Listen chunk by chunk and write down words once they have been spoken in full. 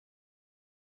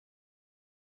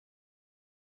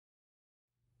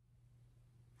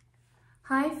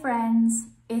Hi friends,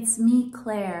 it's me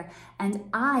Claire, and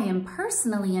I am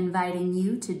personally inviting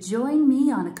you to join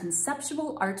me on a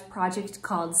conceptual art project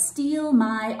called Steal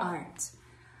My Art.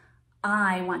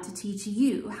 I want to teach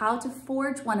you how to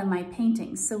forge one of my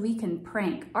paintings so we can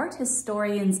prank art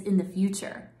historians in the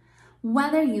future.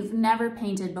 Whether you've never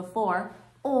painted before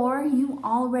or you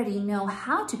already know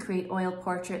how to create oil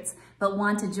portraits but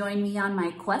want to join me on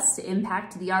my quest to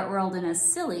impact the art world in a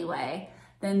silly way,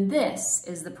 then this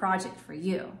is the project for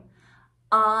you.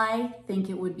 I think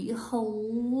it would be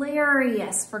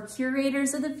hilarious for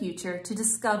curators of the future to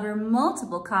discover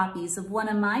multiple copies of one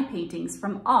of my paintings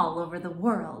from all over the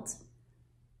world.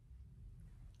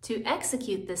 To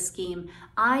execute this scheme,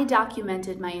 I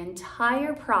documented my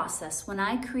entire process when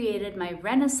I created my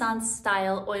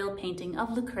Renaissance-style oil painting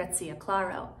of Lucrezia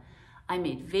Claro. I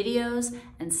made videos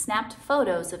and snapped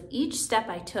photos of each step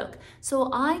I took so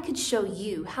I could show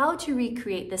you how to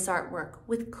recreate this artwork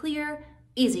with clear,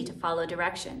 easy-to-follow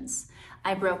directions.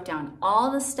 I broke down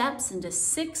all the steps into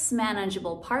 6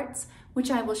 manageable parts, which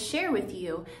I will share with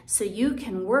you so you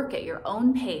can work at your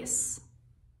own pace.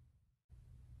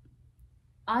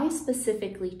 I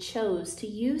specifically chose to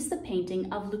use the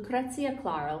painting of Lucrezia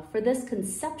Claro for this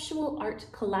conceptual art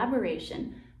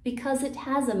collaboration because it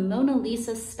has a Mona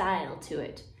Lisa style to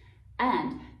it.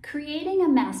 And creating a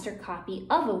master copy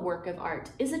of a work of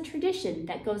art is a tradition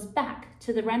that goes back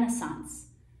to the Renaissance.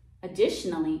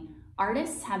 Additionally,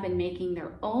 artists have been making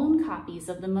their own copies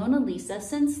of the Mona Lisa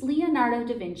since Leonardo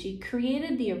da Vinci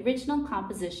created the original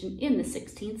composition in the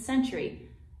 16th century.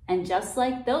 And just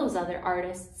like those other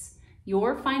artists,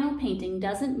 your final painting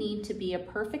doesn't need to be a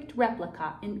perfect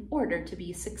replica in order to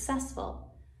be successful.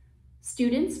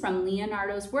 Students from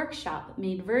Leonardo's workshop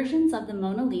made versions of the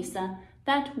Mona Lisa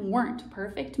that weren't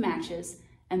perfect matches,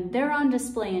 and they're on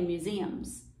display in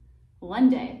museums. One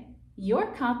day,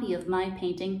 your copy of my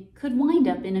painting could wind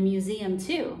up in a museum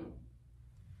too.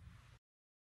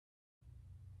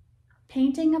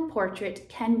 Painting a portrait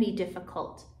can be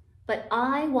difficult, but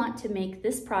I want to make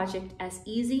this project as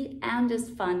easy and as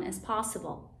fun as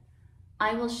possible.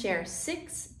 I will share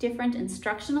 6 different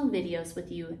instructional videos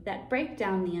with you that break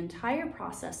down the entire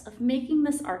process of making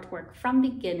this artwork from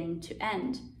beginning to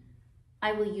end.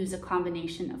 I will use a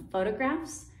combination of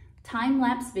photographs,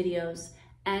 time-lapse videos,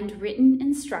 and written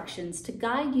instructions to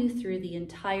guide you through the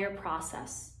entire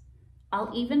process.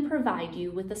 I'll even provide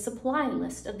you with a supply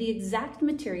list of the exact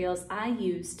materials I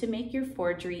use to make your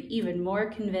forgery even more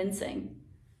convincing.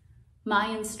 My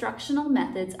instructional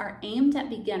methods are aimed at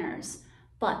beginners,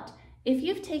 but if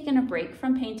you've taken a break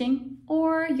from painting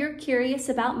or you're curious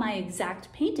about my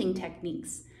exact painting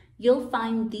techniques, you'll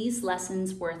find these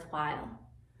lessons worthwhile.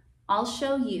 I'll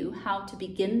show you how to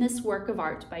begin this work of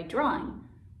art by drawing,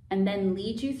 and then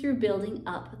lead you through building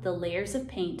up the layers of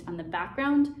paint on the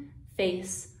background,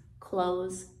 face,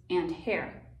 clothes, and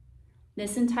hair.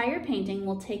 This entire painting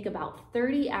will take about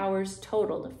 30 hours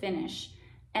total to finish,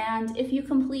 and if you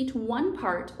complete one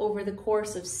part over the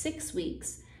course of 6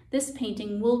 weeks, this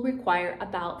painting will require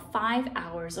about 5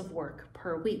 hours of work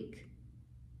per week.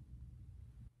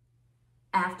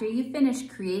 After you finish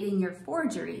creating your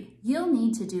forgery, you'll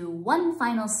need to do one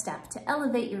final step to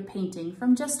elevate your painting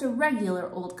from just a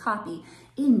regular old copy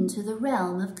into the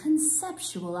realm of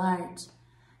conceptual art.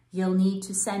 You'll need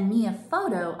to send me a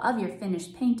photo of your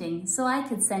finished painting so I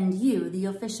could send you the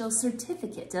official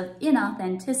certificate of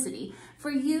inauthenticity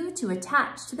for you to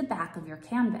attach to the back of your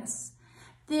canvas.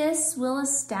 This will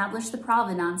establish the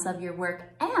provenance of your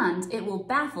work, and it will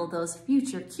baffle those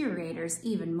future curators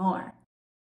even more.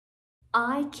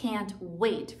 I can't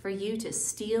wait for you to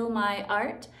steal my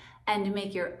art and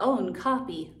make your own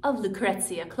copy of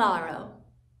Lucrezia Claro.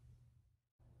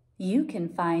 You can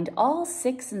find all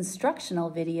 6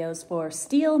 instructional videos for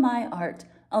Steal My Art,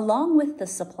 along with the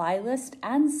supply list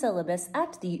and syllabus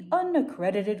at the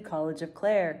Unaccredited College of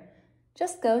Klaire.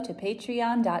 Just go to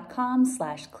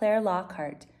patreon.com/Klaire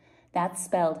Lockheart. That's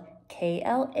spelled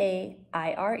KLAIRE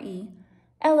LOCKHEART.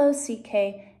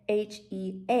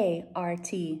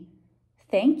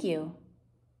 Thank you.